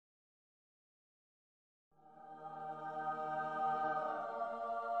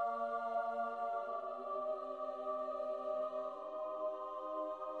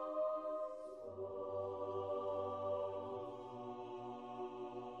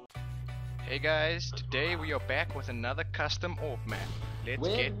Hey guys, today we are back with another custom orb map. Let's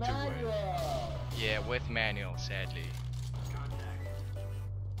get to it. Yeah, with Manuel, sadly.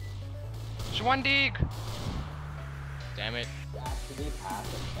 Dig! Damn it. Actually pass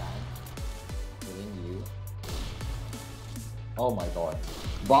a chance killing you. Oh my god.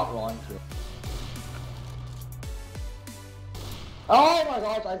 Bot launcher. Oh my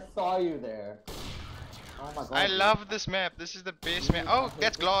gosh, I saw you there. Oh my god. I love this map. This is the best map. Oh,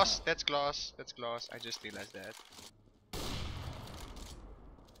 that's glass. That's glass. That's glass. I just realized that.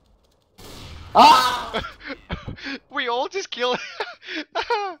 Ah! We all just killed.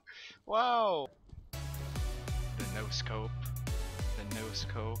 Wow. The no scope. The no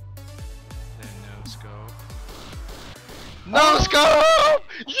scope. The no scope. No scope!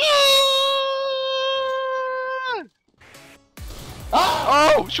 Yeah!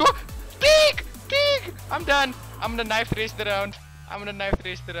 Ah! Oh, sure. Dig! Dig! I'm done. I'm gonna knife race the round. I'm gonna knife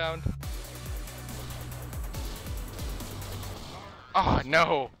race the round. Oh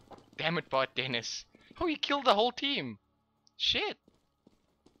no! Damn it, bot Dennis. Oh, he killed the whole team. Shit.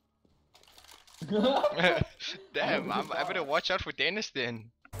 Damn, I better watch out for Dennis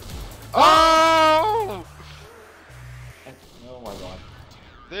then. Oh! Oh my god.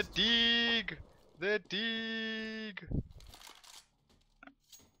 The dig! The dig!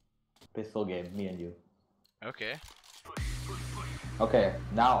 Pistol game, me and you. Okay. Okay,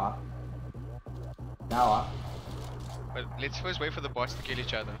 now But let's first wait for the bots to kill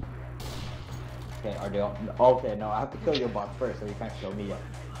each other. Okay, are they all... Okay, no, I have to kill your bot first so you can't kill me yet.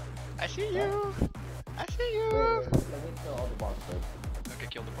 I see you! I see you! Wait, let me kill all the bots first. Okay,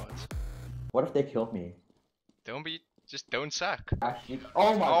 kill the bots. What if they killed me? Just don't suck. Actually,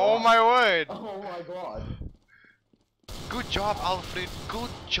 oh my Oh god. my word! Oh my god. Good job, Alfred.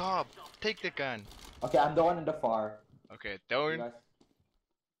 Good job. Take the gun. Okay, I'm the one in the far. Okay, You don't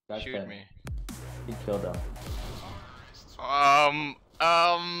guys shoot can- me. You killed them.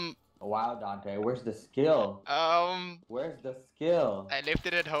 Wow, Dante, where's the skill? Where's the skill? I left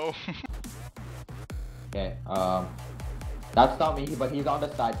it at home. Okay, that's not me, but he's on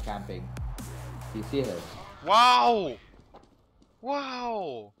the side camping. You see him? Wow!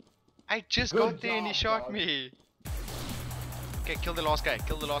 Wow! I just Good got there and he job, shot dog. me. Okay, kill the last guy.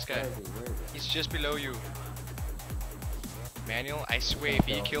 Kill the last guy. Where is he? Where is he? He's just below you. Manuel, I swear if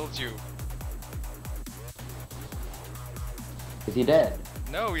he Kill. kills you. Is he dead?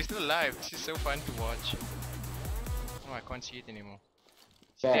 No, he's still alive. This is so fun to watch. Oh, I can't see it anymore.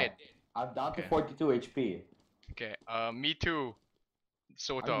 He's Okay, dead. I'm down to Okay. 42 HP. Okay, me too.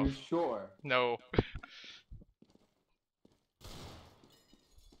 Sort Are of. you sure? No.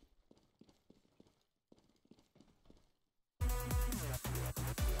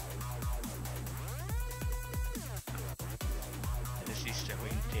 This is so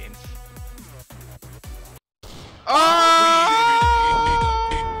intense. Oh!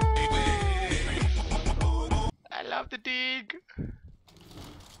 I love the dig.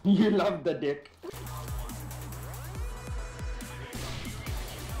 You love the dick.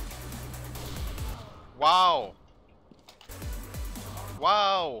 Wow.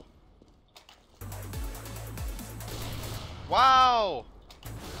 Wow. Wow.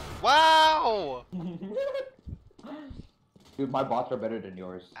 Wow. Dude, my bots are better than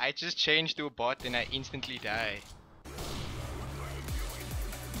yours. I just changed to a bot and I instantly die.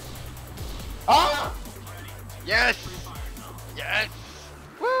 Ah! Yes! Yes!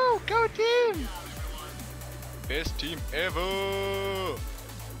 Woo! Go team! Best team ever!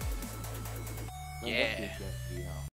 Yeah.